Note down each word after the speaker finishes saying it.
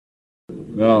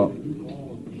Now,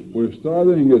 we're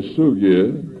starting a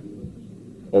sugya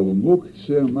of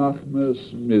muktzeh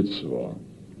machmes mitzvah.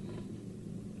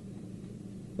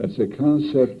 That's a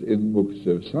concept in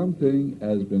muktzeh. Something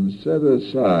has been set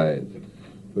aside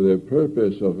for the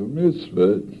purpose of a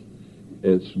mitzvah,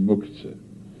 it's muktzeh.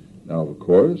 Now, of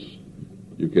course,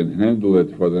 you can handle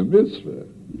it for the mitzvah,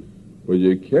 but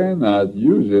you cannot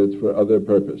use it for other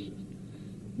purposes.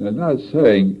 They're not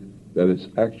saying that it's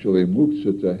actually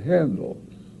muktzeh to handle,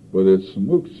 but it's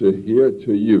muktzeh here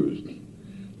to use.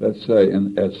 Let's say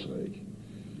an esrog.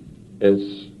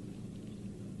 It's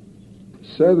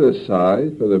set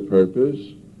aside for the purpose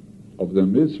of the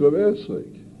mitzvah of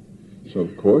esrog. So,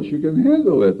 of course, you can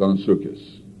handle it on Sukkot.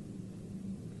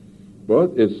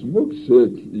 But it's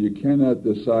muktzeh, you cannot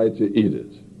decide to eat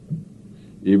it.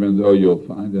 Even though you'll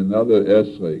find another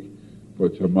esrog for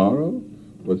tomorrow,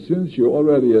 but since you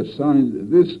already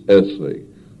assigned this esrog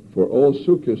for all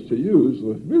Sukkot to use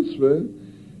with mitzvah,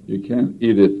 you can't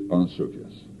eat it on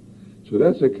Sukkot. So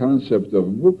that's a concept of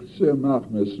muktzeh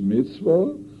machmes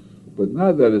mitzvah, but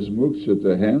not that it's muktzeh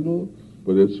to handle,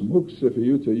 but it's muktzeh for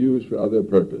you to use for other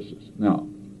purposes. Now,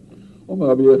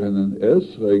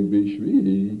 esrog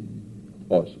b'shvi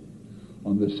also.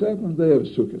 On the seventh day of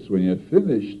Sukkot, when you're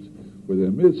finished with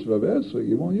the mitzvah of esrog,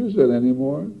 you won't use it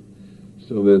anymore.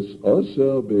 So it's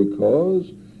also because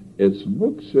it's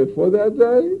muktzeh for that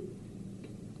day.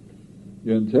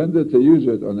 You intended to use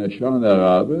it on a Shana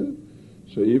Rabbah,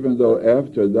 so even though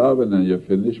after davening you're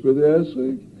finished with the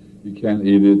esrog, you can't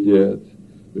eat it yet,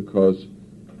 because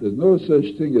there's no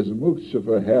such thing as muktzeh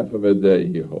for half of a day,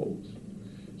 he holds.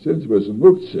 Since it was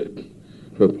muktzeh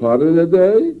for part of the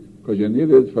day, because you need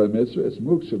it for mitzvah, it's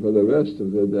muktzeh for the rest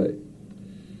of the day.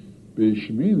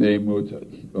 B'shmini mutar.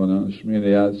 On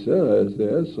Shmini Atzeres, the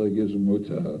esrog is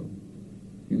mutar.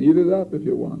 You can eat it up if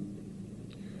you want.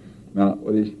 Now,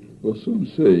 we'll soon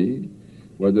see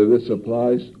whether this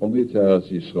applies only to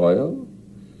Eretz Yisrael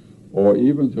or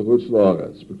even to Chutz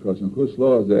La'aretz, because in Chutz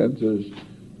La'aretz there enters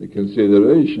the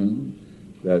consideration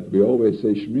that we always say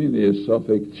Shmini is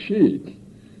Sofek Tshi.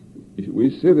 We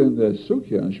sit in the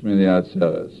Sukkah on Shmini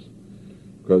Atzeres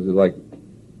because it's like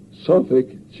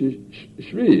Sofek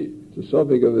Shvi. It's the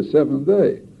Sofek of the seventh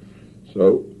day.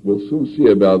 So we'll soon see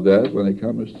about that when it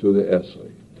comes to the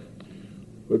esrog.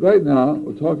 But right now,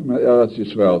 we're talking about Eretz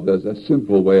Yisrael. There's a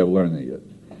simple way of learning it.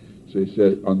 So he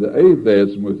said, on the eighth day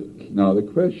it's mutar. Now the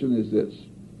question is this.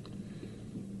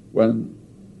 When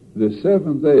the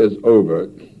seventh day is over,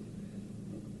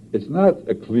 it's not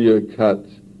a clear-cut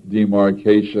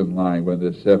demarcation line when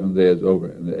the seventh day is over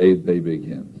and the eighth day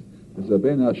begins. There's a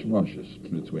bein hashmoshes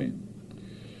between.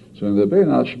 So in the bein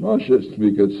hashmoshes,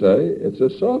 we could say it's a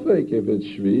sofek if it's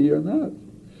shvi or not.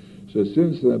 So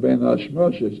since in the bein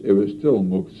hashmoshes it was still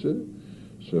muktzeh,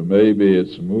 so maybe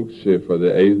it's muktzeh for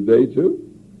the eighth day too.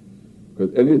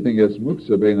 Because anything that's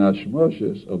muktzeh bein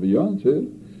hashmoshes of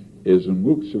yontiv is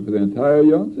muktzeh for the entire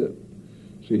yontiv.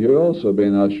 So here also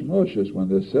bein hashmoshes, when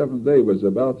the seventh day was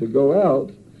about to go out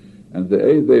and the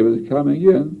eighth day was coming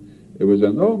in, it was a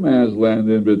no man's land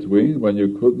in between when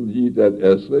you couldn't eat that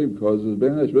esrog because it's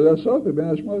bein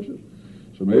hashmoshes.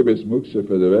 So maybe it's muktzeh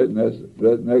for the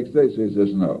next day. So he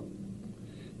says no.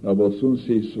 Now we'll soon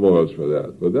see swords for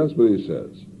that, but that's what he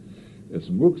says. It's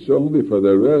muktzeh only for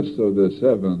the rest of the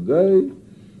seventh day,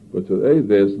 but the eighth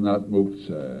day is not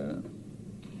muktzeh.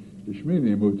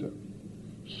 B'shmini mutar.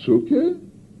 Sukkah?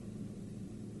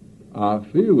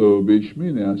 Afilu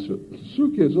b'shmini asur.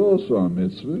 Sukkah is also a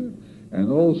mitzvah,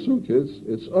 and all sukkahs,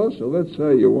 it's also, let's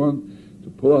say you want to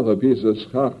pull off a piece of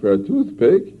schach for a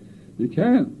toothpick, you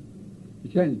can. You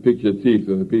can't pick your teeth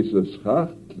with a piece of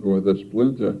schach or with a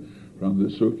splinter from the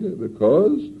sukkah,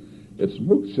 because it's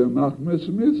muktzeh machmes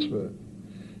mitzvah.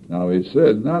 Now he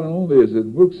said, not only is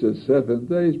it muktzeh 7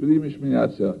 days, but even Shmini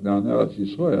Atzeres. Now in Eretz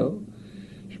Yisrael,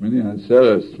 Shmini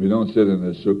Atzeres, we don't sit in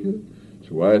the sukkah,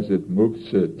 so why is it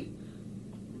muktzeh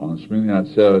on Shmini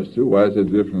Atzeres too? Why is it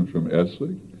different from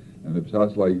esrog? And it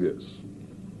starts like this.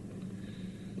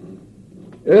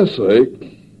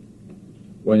 Esrog,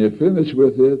 when you finish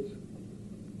with it,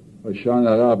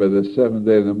 Hoshana Rabbah, the seventh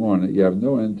day in the morning, you have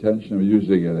no intention of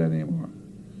using it anymore.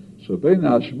 So bein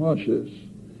hashmoshes,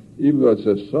 even though it's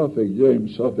a sofek yom,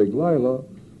 sofek laila,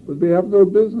 but we have no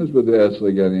business with the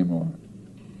esrog anymore.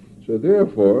 So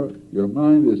therefore, your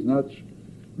mind is not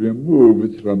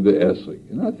removed from the esrog.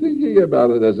 You're not thinking about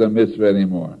it as a mitzvah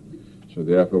anymore. So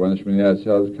therefore, when Shmini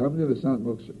Atzeres comes in, it's not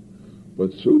muktzeh.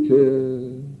 But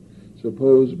sukkah,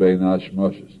 suppose bein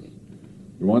hashmoshes.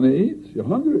 You want to eat? You're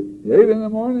hungry. You ate in the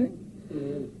morning.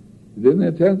 You didn't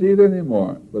intend to eat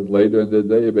anymore. But later in the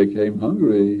day you became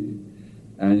hungry,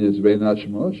 and it's bein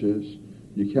hashmoshes.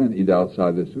 You can't eat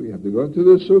outside the sukkah. You have to go into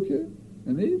the sukkah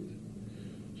and eat.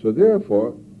 So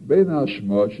therefore, bein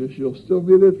hashmoshes, you'll still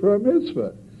need it for a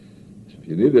mitzvah. If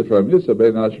you need it for a mitzvah,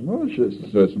 bein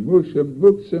hashmoshes, so it's muktzeh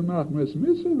machmas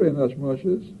mitzvah bein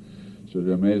hashmoshes, so it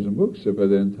remains muktzeh for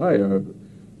the entire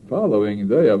following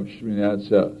day of Shmini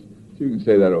Atzeres. So you can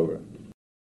say that over.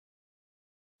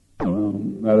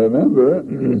 Now remember,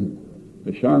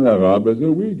 the Shana Rab is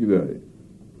a weekday.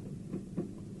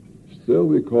 Still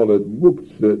we call it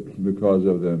muktzeh because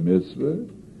of the mitzvah,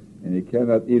 and you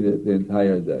cannot eat it the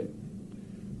entire day.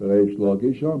 Reish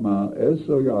Lakish Amar,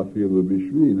 Esrog afilu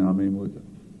b'shvi nami mutar.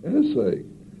 Esrog,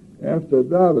 after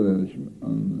davening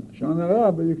on Shana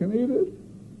Rabbah, you can eat it.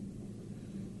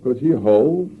 But he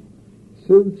holds,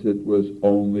 since it was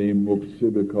only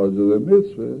muktzeh because of the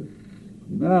mitzvah,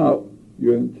 now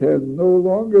you intend no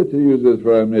longer to use it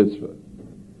for a mitzvah.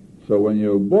 So when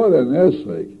you bought an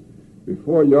esrog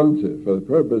before Yom Tov for the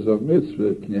purpose of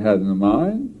mitzvah, you had in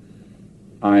mind,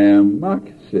 I am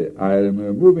makse, I am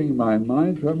removing my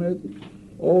mind from it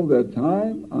all the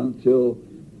time until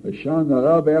Shana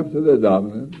Rabbah after the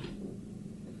davening.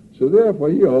 So therefore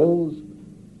he holds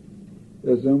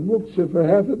there's a muktzeh for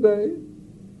half a day.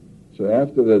 So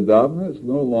after the davening, it's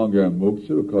no longer a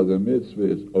muktzeh because the mitzvah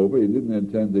is over. He didn't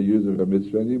intend to use it for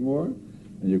mitzvah anymore,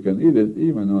 and you can eat it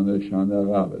even on the Shana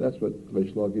Rabbah. That's what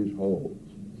Reish Lakish holds.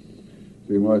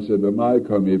 So Gemara said, "B'mai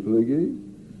kami pligi,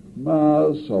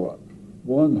 ma sorak."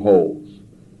 One holds.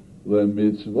 The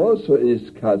mitzvah so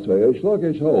is katzvah. Reish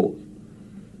Lakish holds.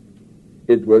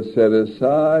 It was set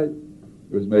aside.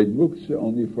 It was made muktzeh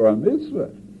only for a mitzvah.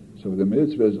 So if the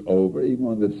mitzvah is over, even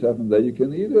on the seventh day, you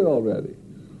can eat it already.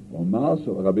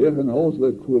 Rabbi Yechon holds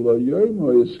the kula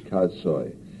yomo is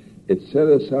katzvah. It's set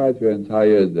aside for the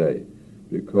entire day,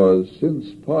 because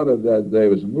since part of that day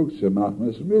was muktzeh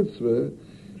machmas mitzvah,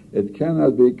 it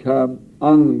cannot become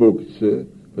unmuktzeh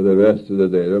for the rest of the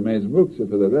day. It remains muktzeh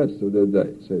for the rest of the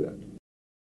day. Say that.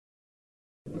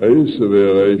 Reish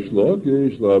Lakish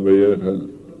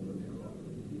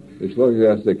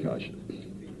asked the kasha.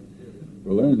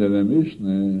 We learned in the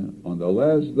Mishnah on the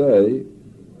last day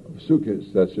of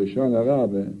Sukkot, that's Shoshana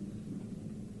Rabbah,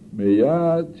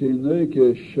 Miyad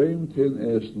tineke shemtin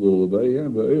es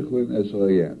lulbeihem ve'ichlin es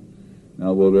rayem.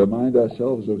 Now we'll remind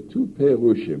ourselves of two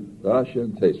perushim, Rashi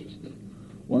and Tosfos.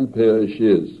 One perush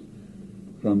is,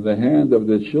 from the hand of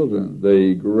the children,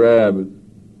 they grabbed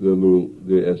the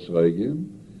esrogim,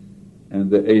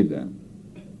 and they ate them.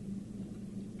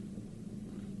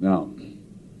 Now,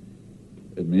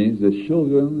 it means the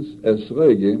children's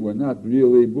esrogim were not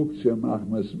really muktzeh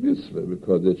machmas mitzvah,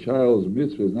 because the child's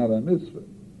mitzvah is not a mitzvah.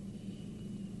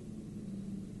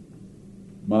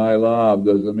 My love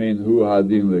doesn't mean hu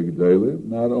hadin legdolim,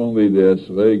 not only the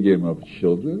esrogim of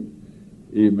children,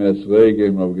 even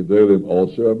esrogim of gedolim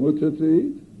also are mutter to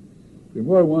eat. The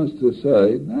Gemara wants to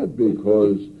say, not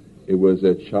because it was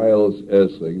a child's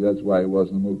esrog, that's why it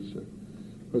wasn't muktzeh.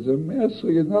 Because a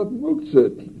esrog is not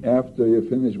muktzeh after you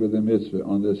finish with the mitzvah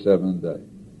on the seventh day.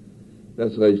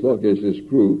 That's Reish Lakish's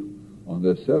proof. On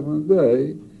the seventh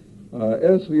day,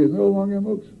 esrog is no longer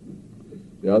muktzeh.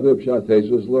 The other Pshat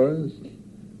Tosfos learns,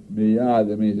 miyad,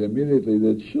 it means immediately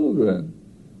the children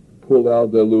pull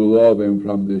out the lulavim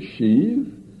from the sheaf,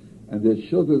 and the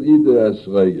children eat the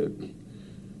esrogim.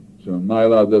 So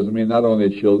Ma'ila doesn't mean not only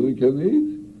children can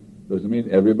eat, doesn't mean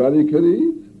everybody can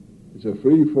eat. It's a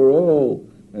free-for-all,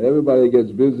 and everybody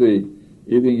gets busy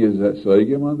eating his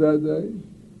esrogim on that day.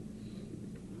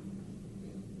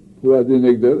 Who hadn't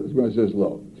says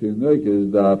lo. Tinok is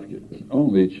dafke,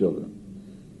 only children.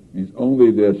 Means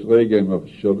only the esrogim of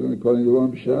children, according to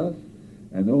one pshat,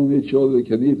 and only children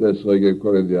can eat esrogim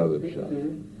according to the other pshat.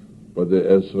 But the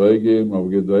esrogim of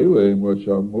gedolim, which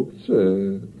are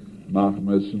muktzeh,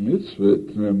 machmas mitzvah,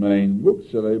 remain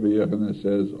muktzeh, Rabbi Yechon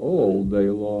says, all day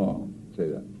long. Say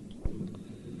that.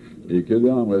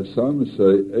 Where some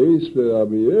say, Eis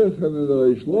Rabbi Yechon and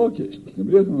Reish Lakish.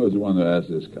 Rabbi Yechon was the one who asked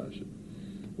this question.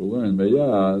 We'll learn,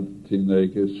 Meyad,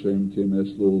 Tinekes, Shem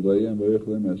Times Lulveyem,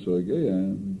 Ve'echlim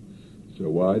Esrogeyem. So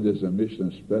why does the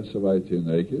Mishnah specify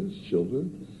Tinekes,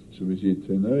 children? So we see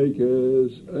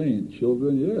Tinekes ain't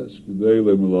children, yes.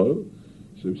 Gedolim lo.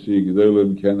 So we see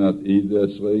Gedolim cannot eat the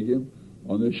esrogim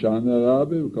on the Shana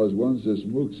Rabbah, because once it's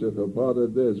muktzeh for part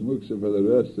of the day, it's muktzeh for the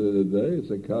rest of the day. It's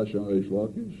a kash on Reish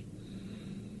Lakish.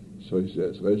 So he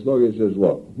says, Reish Lakish says,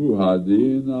 lo, hu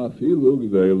hadin afilu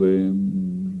Gedolim.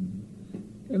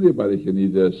 Anybody can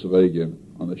eat the esrogim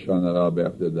on the Shana Rabbah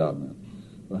after davening.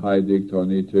 Why does it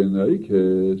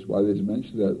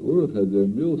mention that?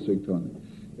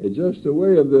 It's just a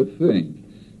way of the thing.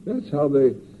 That's how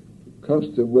the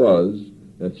custom was,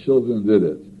 that children did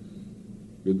it.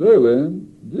 Gedolim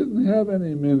didn't have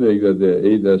any minig that they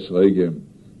ate esregim,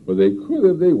 but they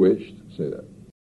could if they wished. Say that.